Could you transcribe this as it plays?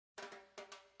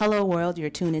Hello, world.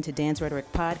 You're tuned into Dance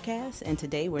Rhetoric Podcast, and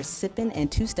today we're sipping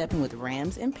and two-stepping with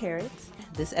Rams and Parrots.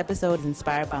 This episode is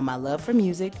inspired by my love for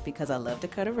music because I love to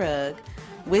cut a rug,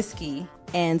 whiskey,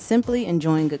 and simply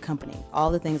enjoying good company.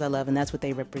 All the things I love, and that's what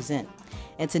they represent.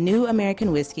 It's a new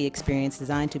American whiskey experience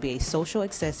designed to be a social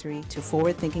accessory to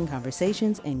forward-thinking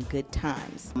conversations and good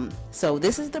times. So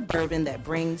this is the bourbon that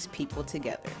brings people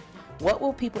together. What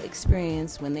will people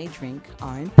experience when they drink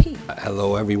R&P?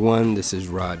 Hello, everyone. This is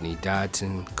Rodney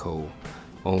Dodson,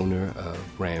 co-owner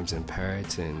of Rams and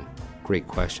Parrots, and great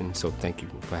question. So thank you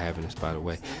for having us, by the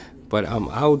way. But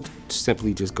I'll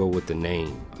simply just go with the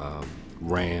name,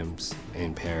 Rams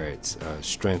and Parrots,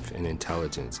 strength and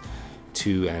intelligence,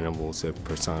 two animals that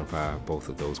personify both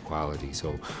of those qualities.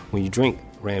 So when you drink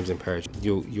Rams and Parrots,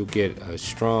 you'll get a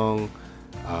strong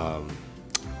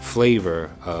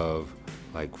flavor of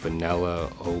like vanilla,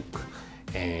 oak,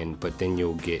 but then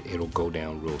it'll go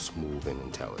down real smooth and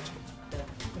intelligent.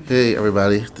 Hey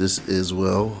everybody, this is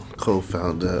Will,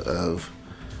 co-founder of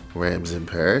Rams and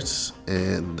Parrots,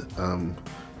 and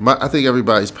I think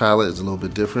everybody's palate is a little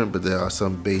bit different, but there are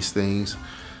some base things,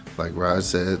 like Rod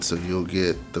said, so you'll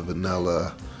get the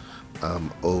vanilla,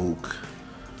 oak,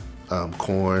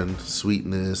 corn,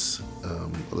 sweetness, a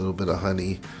little bit of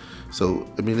honey. So,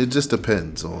 I mean, it just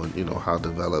depends on, how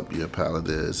developed your palate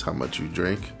is, how much you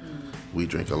drink. We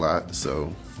drink a lot,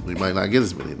 so we might not get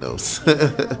as many notes.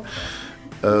 But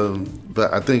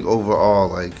I think overall,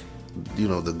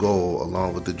 the goal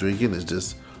along with the drinking is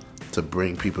just to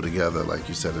bring people together, like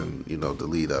you said, in, the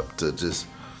lead up, to just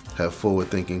have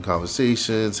forward-thinking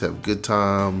conversations, have good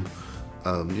time,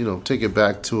 take it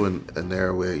back to an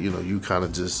era where, you kind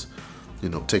of just,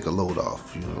 take a load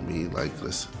off, you know what I mean? Like,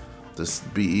 let's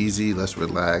be easy, let's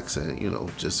relax,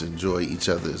 and, just enjoy each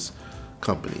other's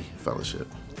company, fellowship.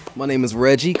 My name is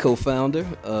Reggie, co-founder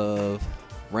of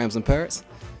Rams and Parrots,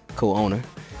 co-owner.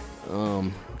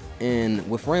 And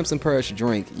with Rams and Parrots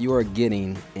drink, you are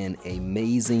getting an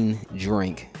amazing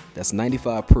drink that's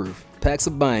 95 proof. Packs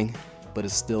a bang, but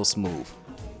it's still smooth.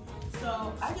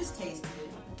 So I just tasted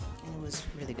it, and it was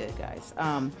really good, guys.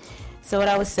 So what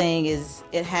I was saying is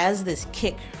it has this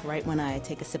kick right when I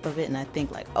take a sip of it, and I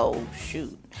think like, oh,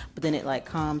 shoot. But then it like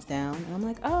calms down, and I'm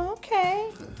like, oh,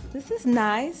 okay, this is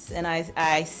nice. And I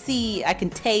can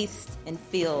taste and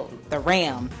feel the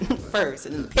ram first,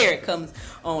 and the parrot comes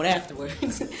on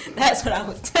afterwards. That's what I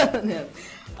was telling him.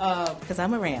 Because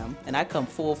I'm a ram, and I come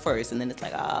full first, and then it's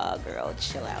like, girl,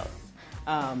 chill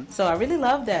out. So I really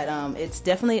love that. It's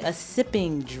definitely a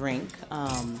sipping drink.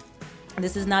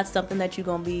 This is not something that you're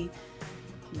going to be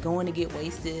going to get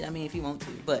wasted. I mean, if you want to,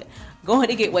 but going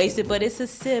to get wasted. But it's a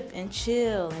sip and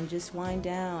chill and just wind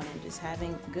down and just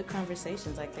having good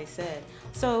conversations, like they said.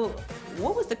 So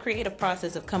what was the creative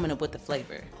process of coming up with the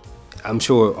flavor? I'm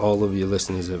sure all of your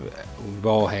listeners we've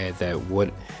all had that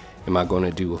what am I going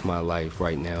to do with my life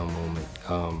right now moment.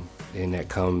 And that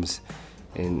comes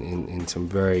in some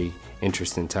very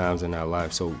interesting times in our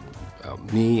life. So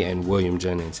me and William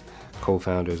Jennings,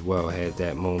 co-founder as well, had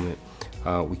that moment.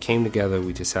 We came together,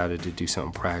 we decided to do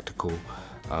something practical,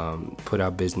 put our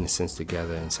business sense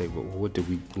together and say, well, what do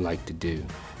we like to do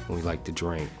when we like to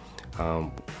drink?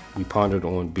 We pondered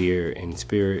on beer and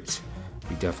spirits.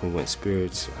 We definitely went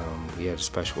spirits. We had a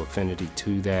special affinity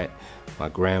to that. My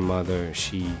grandmother,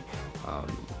 she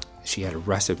had a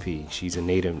recipe. She's a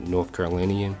native North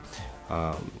Carolinian.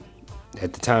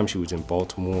 At the time, she was in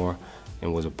Baltimore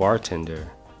and was a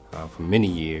bartender for many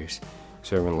years,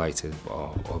 serving lights of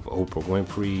Oprah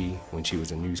Winfrey when she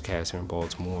was a newscaster in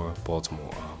Baltimore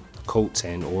Colts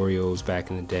and Orioles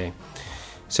back in the day.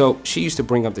 So she used to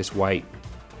bring up this white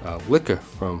liquor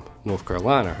from North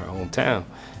Carolina, her hometown.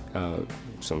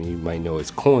 Some of you might know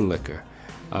it's corn liquor.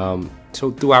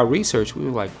 So through our research, we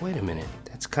were like, wait a minute,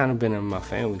 that's kind of been in my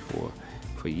family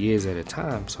for years at a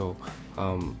time. So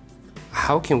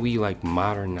how can we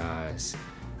modernize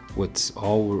what's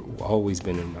always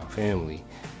been in my family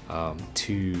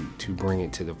to bring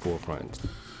it to the forefront?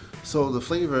 So the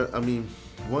flavor, I mean,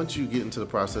 once you get into the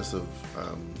process of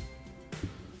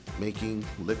making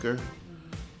liquor,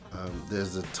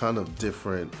 there's a ton of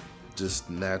different just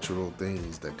natural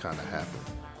things that kind of happen.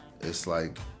 It's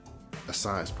like a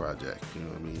science project, you know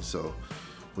what I mean? So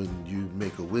when you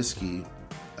make a whiskey,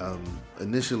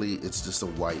 initially it's just a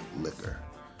white liquor.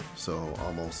 So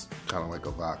almost kind of like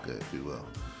a vodka, if you will.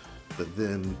 But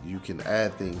then you can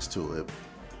add things to it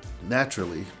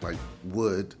naturally, like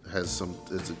wood it's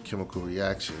a chemical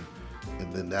reaction,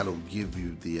 and then that'll give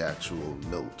you the actual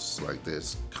notes. Like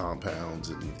there's compounds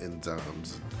and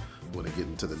enzymes, when I get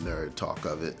into the nerd talk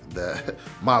of it, that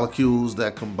molecules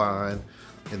that combine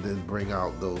and then bring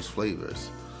out those flavors.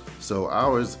 So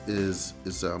ours is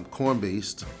corn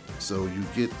based. So you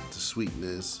get the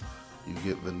sweetness, you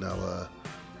get vanilla,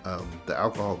 the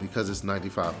alcohol, because it's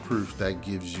 95 proof. That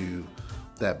gives you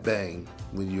that bang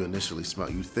when you initially smell.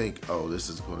 You think, oh, this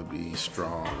is going to be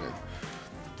strong,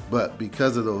 but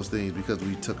because of those things, because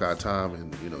we took our time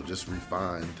and just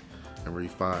refined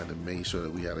and made sure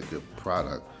that we had a good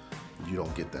product, you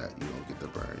don't get that. You don't get the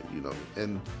burn.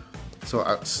 And so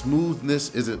our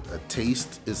smoothness isn't a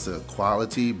taste; it's a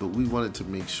quality. But we wanted to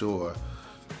make sure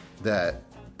that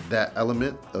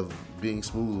element of being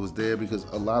smooth was there, because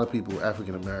a lot of people,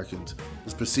 African Americans,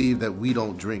 it's perceived that we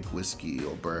don't drink whiskey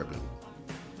or bourbon.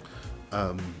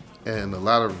 And a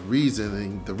lot of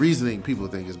the reasoning people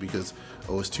think is because,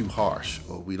 it's too harsh,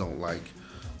 or we don't like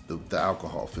the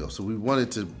alcohol feel. So we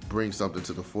wanted to bring something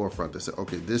to the forefront that said,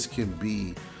 okay, this can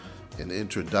be an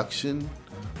introduction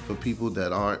for people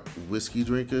that aren't whiskey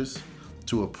drinkers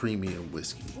to a premium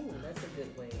whiskey. Ooh, that's a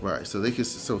good way. Right, so they can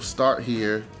start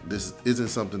here. This isn't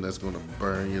something that's going to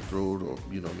burn your throat or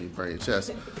burn your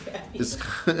chest. It's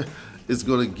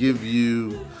going to give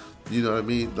you,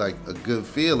 like a good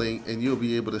feeling, and you'll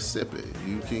be able to sip it.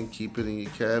 You can keep it in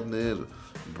your cabinet, or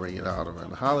bring it out around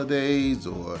the holidays,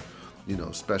 or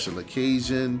special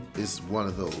occasion. It's one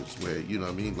of those where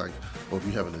like, or if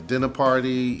you're having a dinner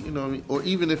party, or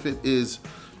even if it is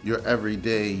your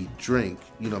everyday drink,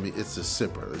 it's a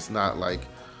sipper. It's not like.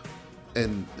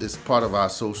 And it's part of our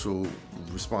social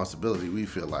responsibility. We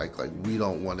feel like we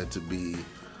don't want it to be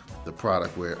the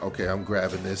product where, okay, I'm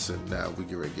grabbing this and now we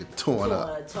get ready to get torn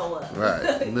up.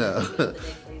 Right? No,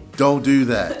 don't do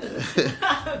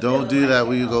that. Don't do that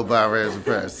when you go buy Rams and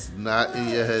Paris. Not in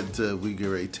your head till we get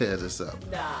ready to tear this up.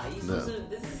 Nah, this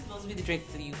is supposed to be the drink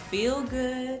that you feel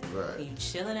good. Right. And you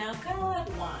chilling out, kind of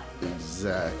like wine.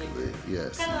 Exactly.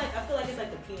 Yes. Kind of like, I feel like it's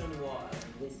like the Pinot Noir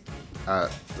whiskey. I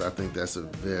think that's a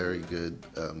very good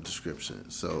description.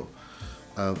 So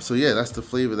yeah, that's the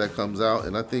flavor that comes out,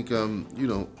 and I think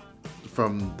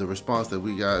from the response that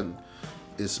we got,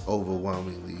 it's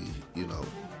overwhelmingly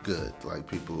good. Like,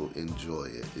 people enjoy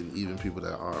it, and even people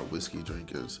that aren't whiskey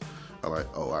drinkers are like,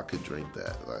 oh, I could drink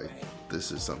that. Like,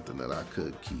 this is something that I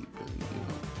could keep and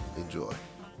enjoy.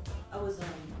 I was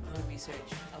doing research.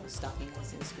 I was stalking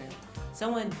his Instagram. A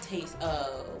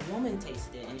woman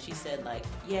tasted it, and she said, like,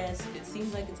 yes, it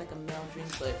seems like it's like a male drink,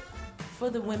 but for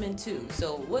the women too.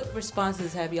 So what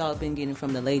responses have y'all been getting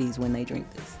from the ladies when they drink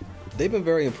this? They've been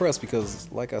very impressed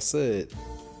because, like I said,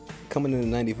 coming in at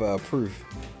 95 proof,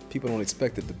 people don't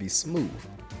expect it to be smooth.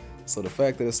 So the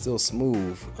fact that it's still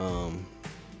smooth,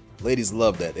 ladies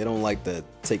love that. They don't like to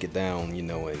take it down,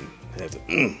 and have to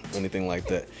anything like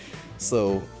that.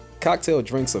 So cocktail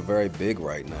drinks are very big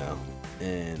right now,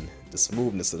 and the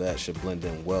smoothness of that should blend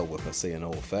in well with, let's say, an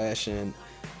old fashioned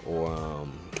or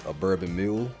a bourbon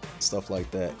mule. Stuff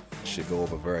like that should go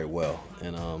over very well.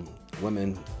 And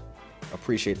women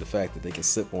appreciate the fact that they can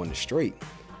sip on it straight,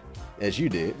 as you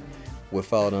did,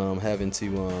 without having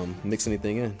to mix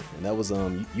anything in. And that was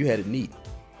you had it neat,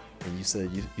 and you said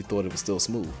you thought it was still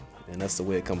smooth, and that's the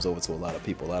way it comes over to a lot of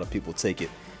people. A lot of people take it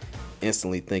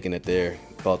instantly thinking that they're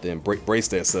about to embrace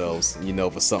themselves,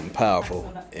 for something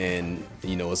powerful, and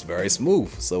it's very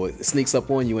smooth, so it sneaks up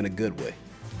on you in a good way.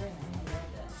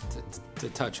 To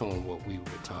touch on what we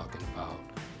were talking about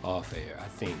off air, I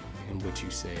think in what you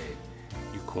said,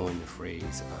 you coined the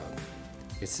phrase,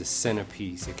 it's a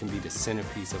centerpiece. It can be the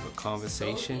centerpiece of a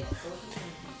conversation.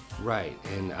 Right,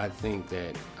 and I think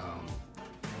that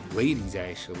ladies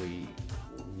actually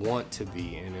want to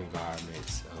be in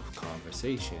environments of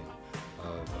conversation,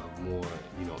 of more,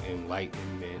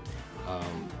 enlightenment,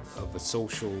 of a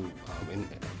social,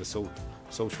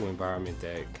 social environment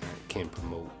that can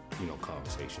promote,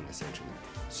 conversation essentially.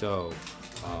 So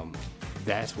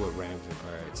that's what Rams and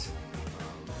Parrots.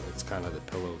 It's kind of the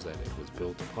pillows that it was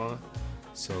built upon.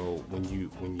 So when you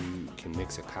can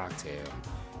mix a cocktail,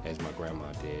 as my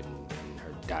grandma did, and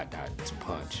her dot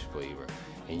punch flavor,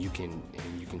 and you can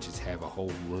just have a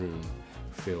whole room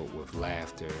filled with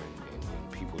laughter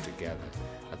and people together.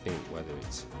 I think whether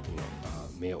it's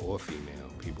male or female,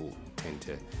 people tend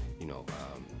to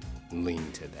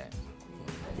lean to that.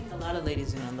 I think a lot of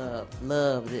ladies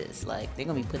love this. Like, they're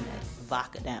gonna be putting that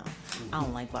vodka down. I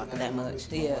don't like vodka that much.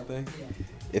 Yeah.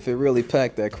 If it really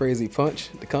packed that crazy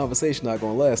punch, the conversation not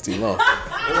gonna last too long.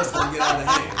 It's gonna get out of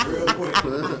hand real quick.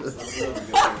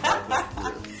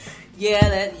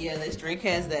 This drink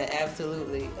has that,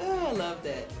 absolutely. Oh, I love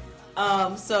that.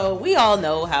 So we all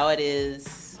know how it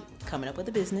is coming up with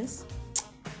a business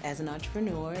as an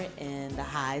entrepreneur, and the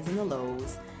highs and the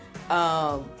lows.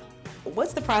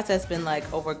 What's the process been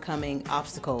like overcoming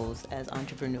obstacles as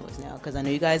entrepreneurs now? Because I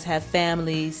know you guys have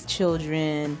families,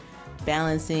 children.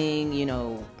 balancing,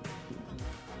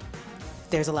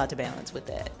 there's a lot to balance with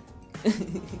that.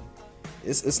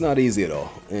 It's not easy at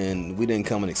all, and we didn't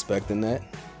come in expecting that.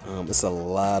 It's a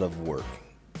lot of work.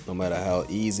 No matter how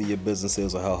easy your business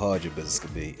is or how hard your business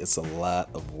could be, it's a lot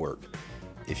of work.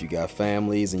 If you got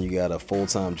families and you got a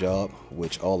full-time job,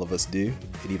 which all of us do,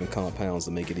 it even compounds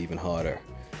to make it even harder.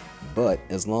 But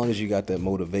as long as you got that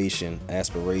motivation,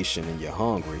 aspiration, and you're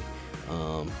hungry,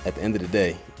 at the end of the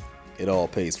day, it all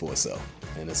pays for itself.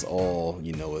 And it's all,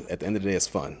 at the end of the day, it's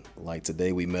fun. Like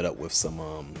today, we met up with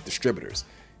some distributors,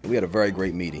 and we had a very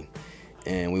great meeting.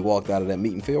 And we walked out of that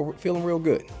meeting feeling real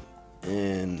good.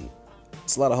 And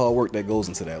it's a lot of hard work that goes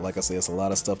into that. Like I said, it's a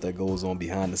lot of stuff that goes on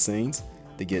behind the scenes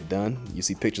to get done. You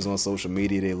see pictures on social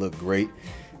media, they look great,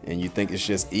 and you think it's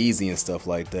just easy and stuff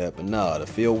like that. But nah, the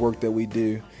field work that we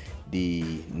do,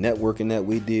 the networking that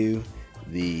we do,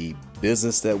 the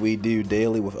business that we do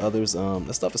daily with others,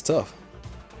 that stuff is tough.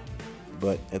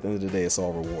 But at the end of the day, it's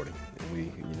all rewarding. And we,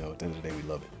 at the end of the day, we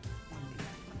love it.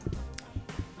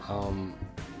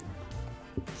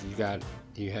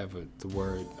 You have the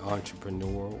word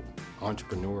entrepreneurial,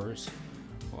 entrepreneurs,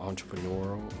 or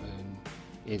entrepreneurial, and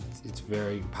it's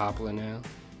very popular now.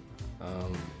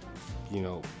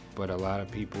 But a lot of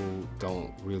people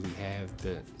don't really have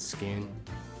the skin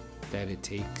that it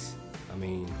takes. I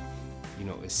mean,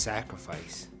 it's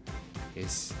sacrifice.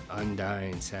 It's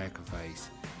undying sacrifice.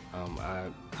 I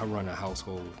run a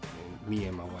household, me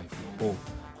and my wife, we're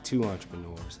both two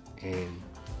entrepreneurs, and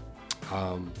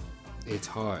it's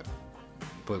hard.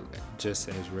 But just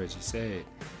as Reggie said,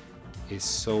 it's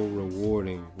so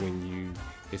rewarding when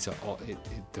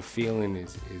the feeling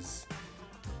is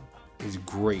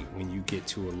great when you get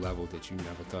to a level that you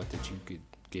never thought that you could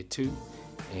get to,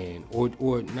 and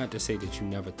or not to say that you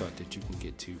never thought that you can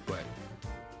get to, but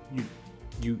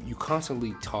you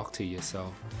constantly talk to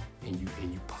yourself and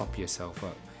you pump yourself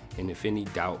up, and if any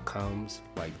doubt comes,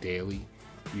 like daily,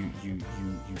 you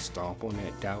stomp on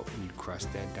that doubt and you crush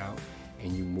that doubt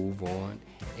and you move on,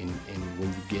 and when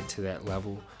you get to that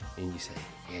level and you say,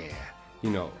 yeah,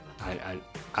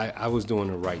 I was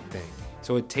doing the right thing.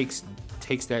 So it takes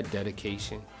that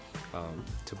dedication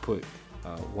to put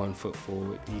 1 foot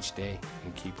forward each day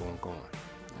and keep on going.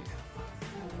 Yeah.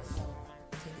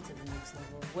 Take it to the next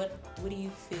level. What do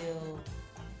you feel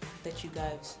that you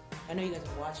guys, I know you guys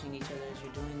are watching each other as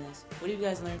you're doing this, what do you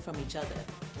guys learn from each other?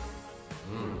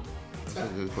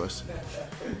 That's a good question.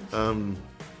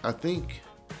 I think,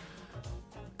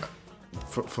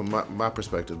 from my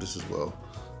perspective, this as well,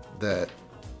 that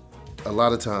a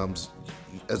lot of times,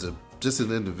 just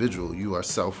an individual, you are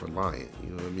self-reliant. You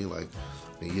know what I mean? Like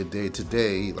in your day to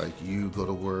day, like you go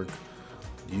to work,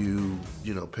 you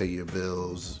pay your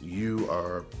bills. You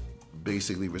are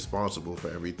basically responsible for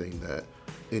everything that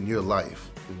in your life.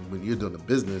 And when you're doing a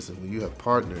business and when you have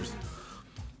partners,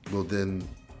 well then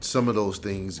some of those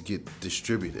things get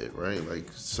distributed, right?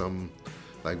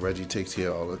 Like Reggie takes care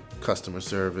of all the customer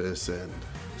service and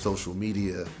social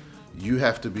media. You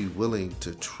have to be willing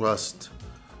to trust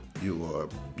your,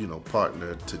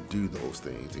 partner to do those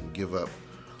things and give up,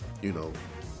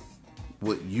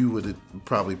 what you would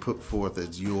probably put forth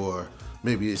as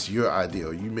maybe it's your idea,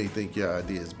 or you may think your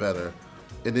idea is better,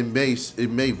 and it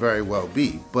may very well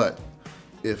be. But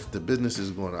if the business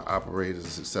is going to operate as a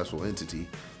successful entity,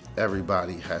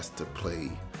 everybody has to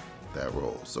play that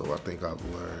role. So I think I've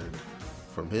learned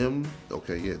from him,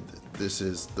 okay, yeah, this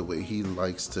is the way he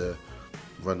likes to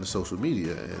run the social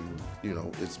media, and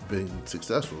it's been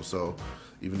successful. So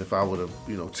even if I would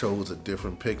have chose a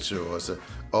different picture, or said,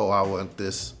 oh, I want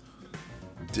this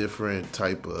different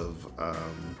type of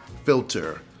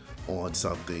filter on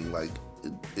something, like,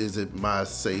 is it my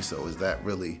say so? Is that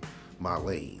really my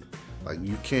lane? Like,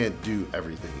 you can't do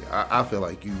everything. I feel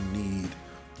like you need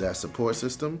that support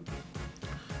system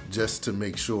just to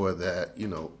make sure that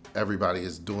everybody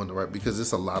is doing the right, because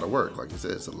it's a lot of work. Like you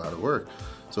said, it's a lot of work.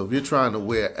 So if you're trying to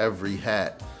wear every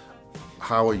hat,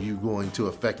 how are you going to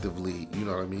effectively,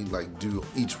 like do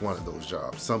each one of those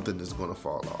jobs? Something is going to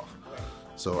fall off.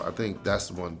 So I think that's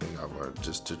one thing I've learned,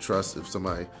 just to trust if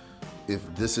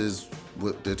this is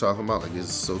what they're talking about, like is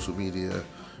social media,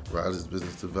 right, is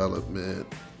business development,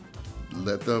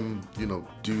 let them,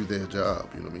 do their job,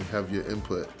 have your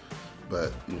input,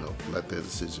 but, let their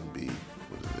decision be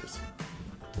what it is.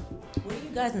 What are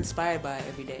you guys inspired by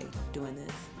every day doing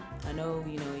this? I know,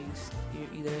 you're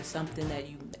either something that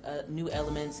new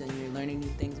elements, and you're learning new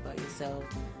things about yourself,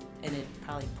 and it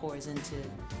probably pours into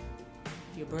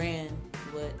your brand.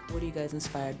 What are you guys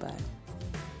inspired by?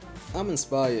 I'm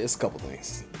inspired. It's a couple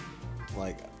things.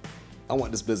 Like, I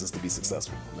want this business to be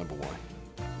successful, number one.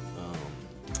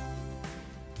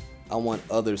 I want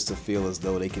others to feel as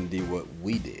though they can do what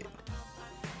we did.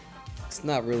 It's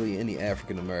not really any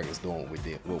African Americans doing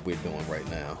what we're doing right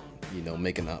now. You know,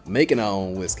 making our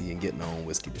own whiskey and getting our own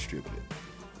whiskey distributed.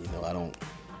 You know,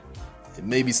 it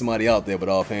may be somebody out there, but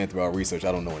offhand through our research,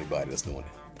 I don't know anybody that's doing it.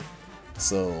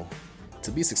 So,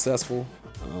 to be successful,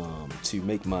 to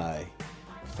make my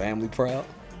family proud,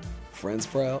 friends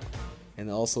proud,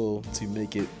 and also to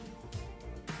make it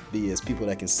be as people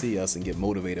that can see us and get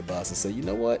motivated by us and say, you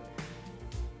know what?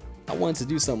 I wanted to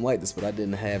do something like this, but I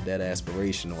didn't have that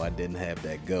aspiration or I didn't have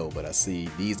that go, but I see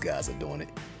these guys are doing it.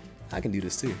 I can do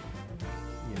this too.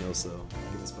 You know, so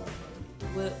I get inspired by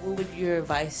it. What would your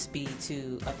advice be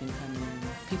to up and coming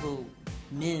people,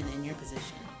 men in your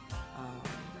position,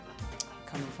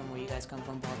 coming from where you guys come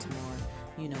from, Baltimore?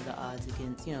 You know, the odds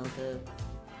against, you know, the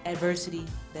adversity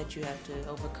that you have to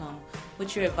overcome.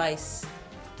 What's your advice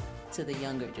to the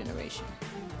younger generation?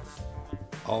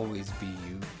 Always be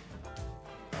you.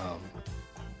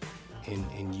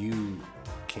 And you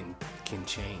can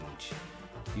change.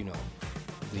 You know,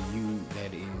 the you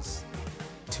that is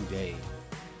today,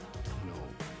 you know,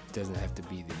 doesn't have to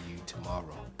be the you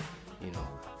tomorrow. You know,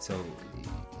 so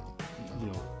you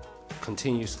know,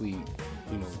 continuously,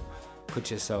 you know, put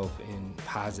yourself in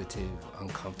positive,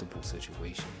 uncomfortable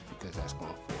situations because that's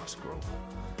going to force growth.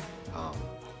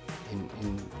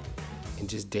 And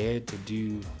just dare to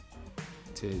do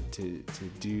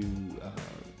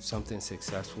something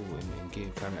successful and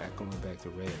give, kind of echoing back to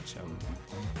Reg.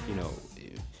 You know,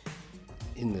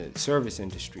 in the service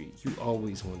industry, you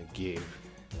always want to give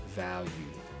value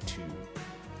to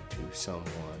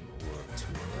someone or to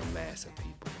a mass of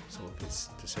people. So if it's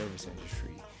the service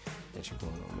industry, that you're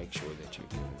going to make sure that you're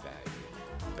giving value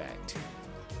back to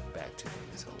them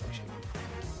in some way, shape, or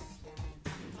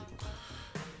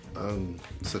form.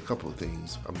 It's a couple of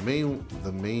things.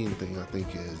 The main thing I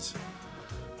think is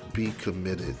be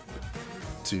committed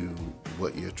to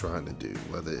what you're trying to do.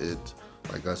 Whether it's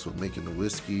like us with making the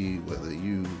whiskey, whether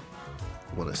you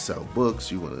want to sell books,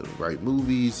 you want to write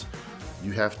movies,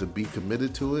 you have to be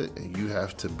committed to it, and you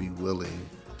have to be willing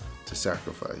to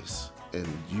sacrifice, and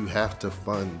you have to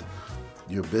fund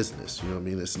your business. You know what I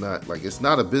mean? It's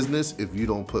not a business if you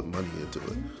don't put money into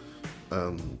it.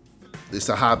 It's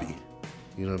a hobby.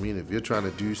 You know what I mean? If you're trying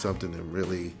to do something and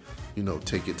really, you know,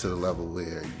 take it to the level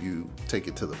where you take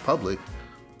it to the public,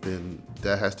 then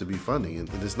that has to be funding. And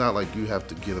it's not like you have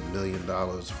to get $1 million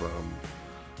from,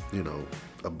 you know,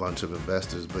 a bunch of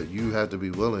investors, but you have to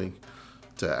be willing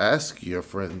to ask your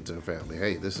friends and family,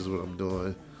 hey, this is what I'm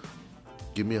doing.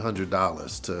 Give me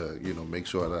 $100 to, you know, make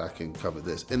sure that I can cover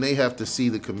this. And they have to see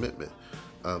the commitment,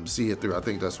 see it through. I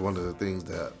think that's one of the things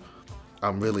that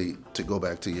I'm really, to go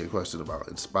back to your question about,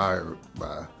 inspired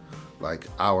by, like,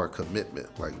 our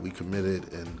commitment. Like, we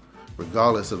committed, and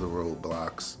regardless of the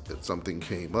roadblocks, if something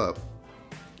came up,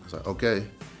 it's like, okay,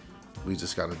 we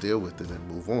just got to deal with it and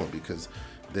move on, because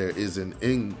there is an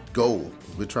end goal.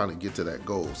 We're trying to get to that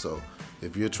goal. So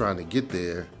if you're trying to get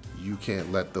there, you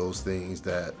can't let those things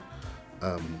that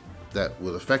that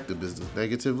would affect the business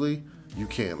negatively, you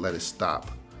can't let it stop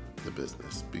the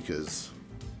business, because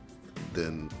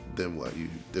then what?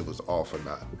 It was all for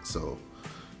naught. So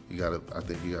I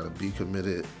think you gotta be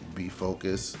committed, be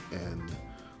focused, and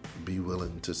be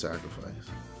willing to sacrifice.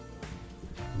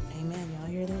 Amen. Y'all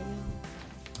hear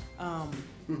that?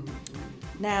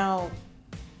 Now,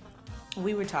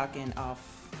 we were talking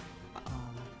off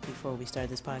before we started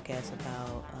this podcast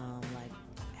about like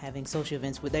having social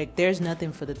events with, like, there's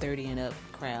nothing for the 30 and up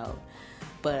crowd,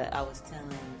 but I was telling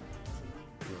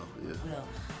Will,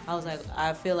 I was like,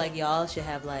 I feel like y'all should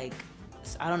have, like,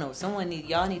 I don't know,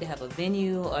 y'all need to have a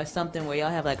venue or something where y'all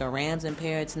have like a Rams and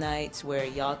Parrots nights where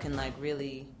y'all can, like,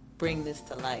 really bring this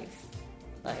to life.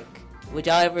 Like, would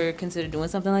y'all ever consider doing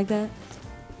something like that?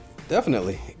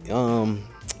 Definitely.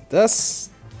 That's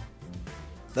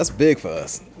big for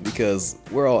us because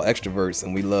we're all extroverts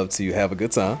and we love to have a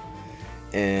good time.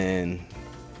 And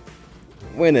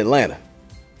we're in Atlanta.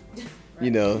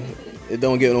 You know, it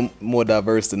don't get no more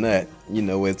diverse than that. You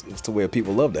know, it's to where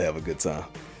people love to have a good time.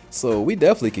 So we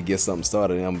definitely could get something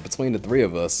started. Between the three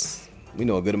of us, we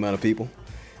know a good amount of people.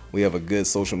 We have a good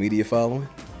social media following.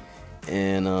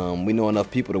 And we know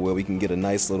enough people to where we can get a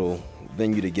nice little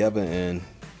venue together and,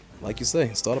 like you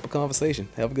say, start up a conversation.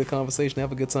 Have a good conversation,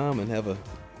 have a good time, and have a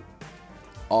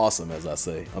awesome, as I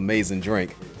say, amazing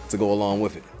drink to go along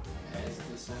with it.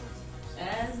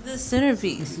 As the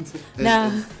centerpiece.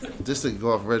 Now, just to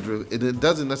go off Red River, it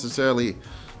doesn't necessarily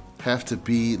have to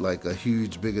be like a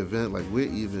huge, big event. Like,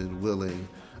 we're even willing,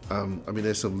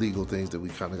 there's some legal things that we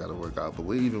kind of got to work out, but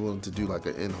we're even willing to do like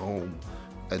an in-home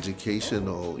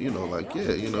educational,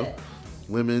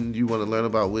 women, you want to learn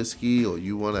about whiskey, or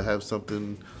you want to have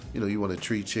something, you want to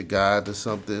treat your guy to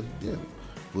something, yeah,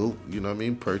 we'll,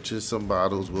 purchase some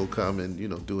bottles. We'll come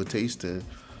and, do a tasting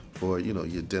for,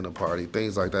 your dinner party,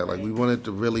 things like that. Like, we wanted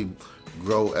to really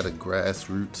grow at a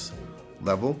grassroots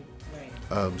level.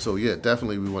 So, yeah,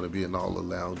 definitely we want to be in all the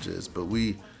lounges, but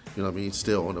we,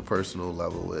 still on a personal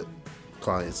level with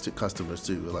clients to customers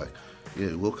too. We're like,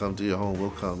 yeah, we'll come to your home.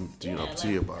 We'll come, to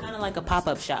your bar. Kind of like a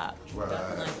pop-up shop. Right.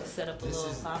 Like set up a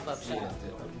little pop-up shop.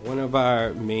 One of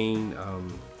our main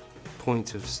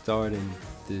points of starting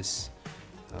this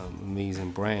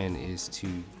amazing brand is to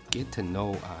get to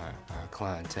know our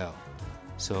clientele.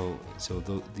 So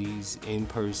these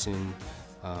in-person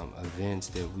events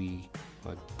that we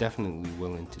are definitely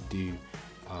willing to do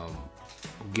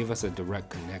give us a direct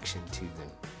connection to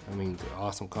them. I mean, the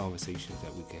awesome conversations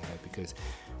that we can have, because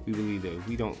we believe that if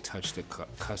we don't touch the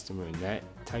customer in that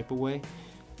type of way,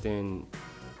 then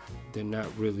they're not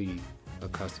really a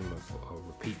customer, a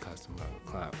repeat customer,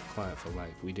 a client for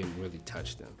life. We didn't really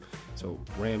touch them. So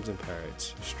Rams and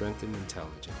Parrots, strength and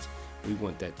intelligence. We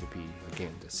want that to be,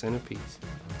 again, the centerpiece.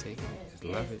 I'm taking it.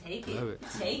 Love it. Love it.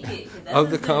 Take it. Of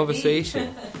the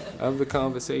conversation. Of the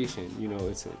conversation.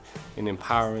 It's an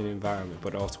empowering environment,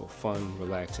 but also fun,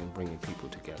 relaxing, bringing people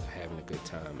together, having a good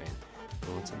time, and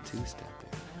doing some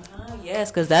two-stepping.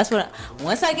 Yes, because that's what.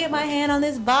 Once I get my hand on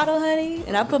this bottle, honey,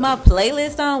 and I put my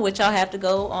playlist on, which y'all have to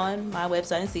go on my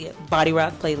website and see it. Body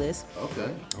Rock playlist.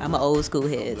 Okay. I'm an old school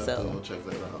head, so. We'll check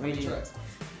that out. Really.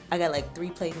 I got like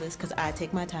 3 playlists because I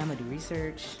take my time. I do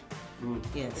research.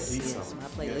 Yes, my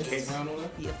playlist. James Brown on there?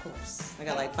 Yeah, of course. I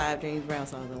got like 5 James Brown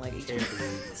songs in like each one.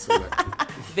 Carefully selected.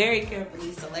 Very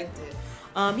carefully selected.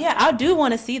 Yeah, I do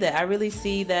want to see that. I really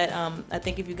see that. I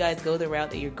think if you guys go the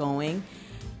route that you're going,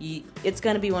 it's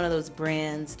going to be one of those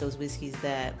brands, those whiskeys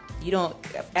that you don't.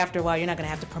 After a while, you're not going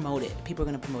to have to promote it. People are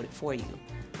going to promote it for you.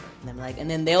 And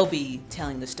then they'll be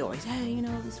telling the stories. Hey,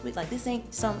 this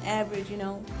ain't some average,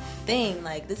 thing.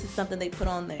 Like, this is something they put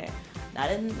on there.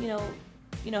 Not in,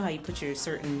 how you put your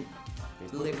certain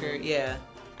liquor,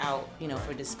 out,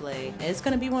 for display. And it's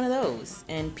gonna be one of those,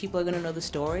 and people are gonna know the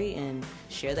story and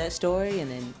share that story,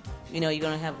 and then, you're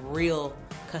gonna have real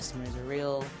customers, a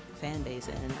real fan base,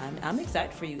 and I'm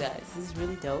excited for you guys. This is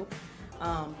really dope.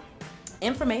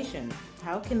 Information.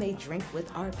 How can they drink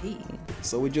with RP?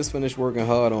 So we just finished working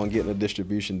hard on getting a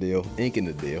distribution deal, inking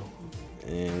the deal,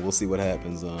 and we'll see what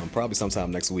happens. Probably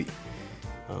sometime next week.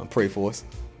 Pray for us.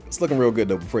 It's looking real good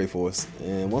though, but pray for us.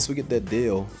 And once we get that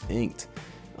deal inked,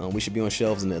 we should be on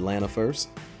shelves in Atlanta first,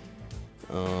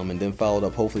 and then followed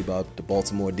up hopefully by the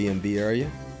Baltimore DMV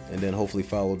area, and then hopefully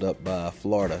followed up by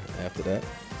Florida after that.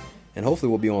 And hopefully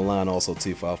we'll be online also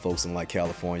too for our folks in like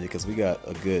California, because we got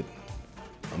a good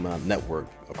amount of network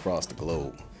across the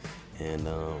globe. And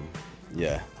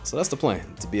so that's the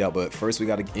plan, to be out. But first we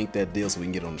got to ink that deal so we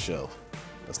can get on the shelf.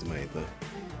 That's the main thing.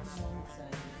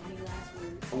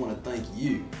 I want to thank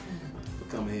you for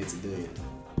coming here today.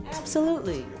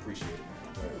 Absolutely. We appreciate it.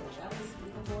 I was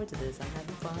looking forward to this. I'm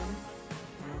having fun,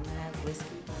 and I have whiskey.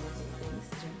 Things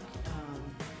to drink.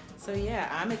 So yeah,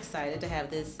 I'm excited to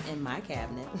have this in my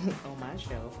cabinet on my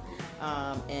shelf,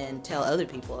 and tell other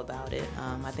people about it.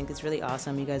 I think it's really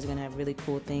awesome. You guys are gonna have really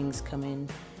cool things coming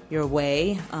your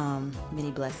way.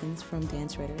 Many blessings from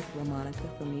Dance Rhetoric,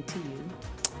 Romonica, from me to you.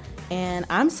 And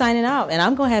I'm signing out, and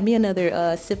I'm gonna have me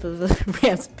another sip of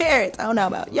Rams and Parrots. I don't know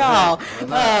about y'all,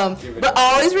 but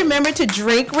always remember to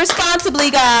drink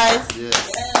responsibly, guys.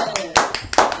 Yes.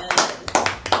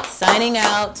 Signing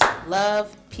out.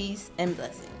 Love, peace, and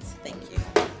blessings. Thank you.